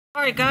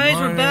Alright guys,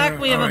 we're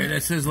back. We have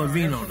it says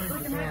Levine on it.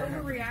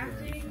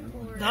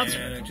 That's...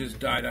 And it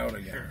just died out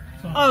again.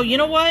 Oh, you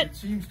know what?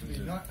 So I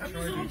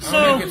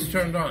think it's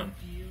turned on.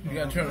 You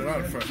gotta turn it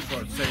on first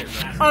before it says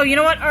it. Oh, you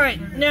know what? Alright,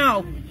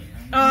 now,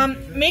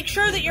 make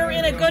sure that you're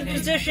in a good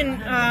position,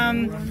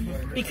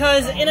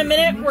 because in a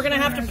minute we're gonna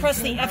have to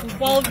press the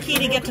F12 key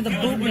to get to the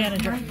boot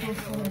manager.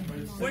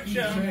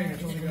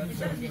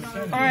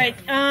 Alright,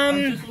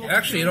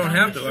 Actually, you don't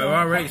have to. I've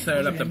already set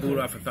it up to boot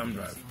off a thumb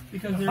drive.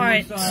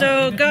 Alright,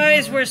 so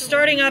guys, we're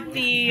starting up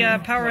the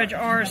PowerEdge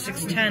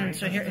R610,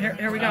 so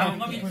here we go. I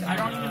don't even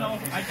know.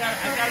 I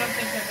gotta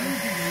think that.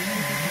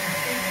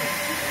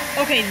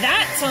 Okay,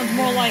 that sounds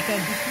more like a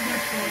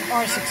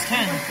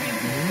R610.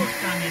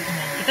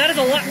 But that is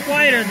a lot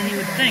quieter than you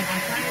would think.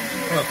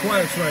 Well,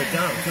 quiet's right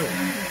down, too.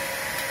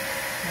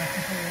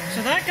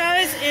 So that,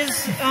 guys,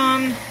 is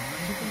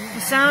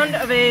the sound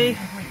of a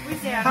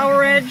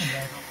PowerEdge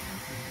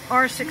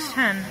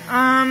R610.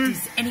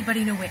 Does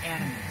anybody know where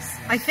Adam is?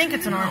 I think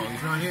it's an R. No,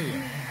 he's not here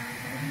yet.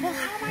 Well,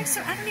 how am I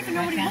so? I don't even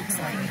know what he looks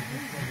like.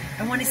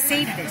 I want to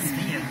save this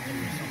for him.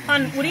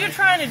 Hon, what are you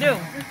trying to do?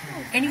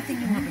 Anything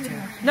you want me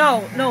to.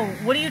 No,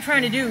 what are you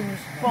trying to do?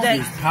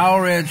 It's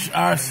PowerEdge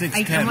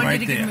R610 I wanted right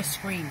to there. give him a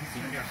screen.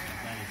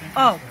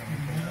 Oh.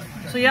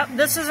 So, yep,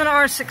 this is an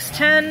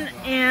R610,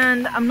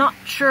 and I'm not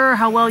sure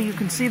how well you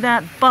can see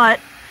that, but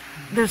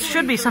there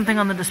should be something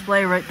on the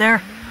display right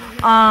there.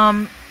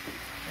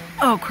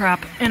 Oh,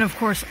 crap. And, of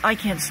course, I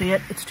can't see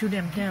it. It's too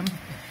damn dim.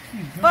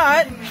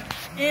 But,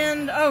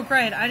 oh,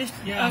 great.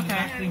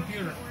 Okay.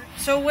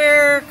 So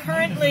we're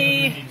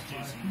currently...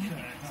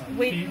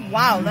 Wait,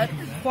 wow, that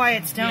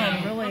quiets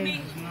down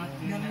really...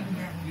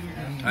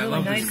 I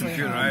love this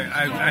computer.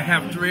 I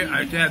have three.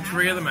 I had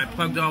three of them. I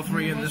plugged all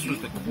three in. This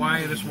was the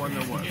quietest one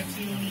there was.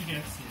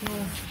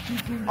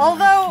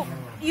 Although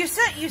you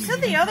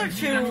said the other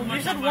two.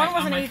 You said one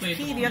was an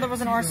HP, the other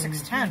was an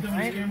R610,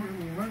 right?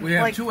 We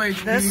have like two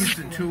HPs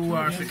and two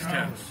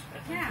R610s.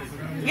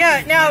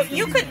 Yeah. Now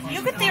you could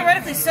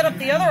theoretically set up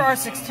the other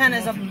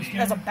R610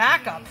 as a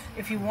backup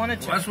if you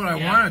wanted to. Well, that's what I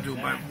want to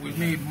do, but we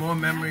need more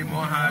memory,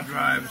 more hard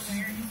drives.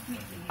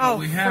 Oh,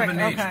 we have an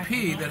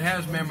HP that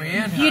has memory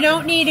and hard You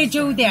don't need to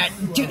do that.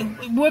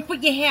 Work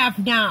what you have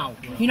now.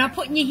 You're not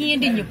putting your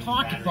hand in your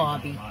pocket,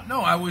 Bobby.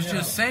 No, I was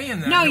just saying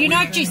that. No, you're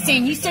not just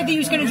saying. You said that you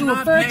was going to do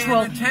a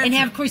virtual paying and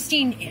have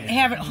Christine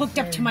have it hooked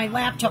up to my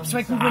laptop so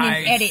I can go in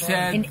and edit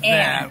and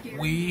add. That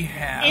we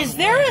have. Is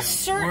there a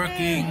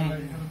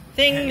certain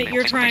thing that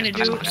you're trying to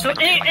do? So,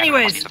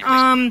 anyways,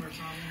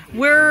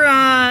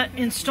 we're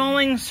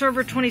installing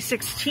Server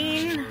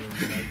 2016.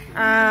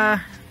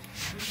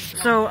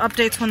 So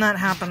updates when that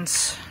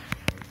happens.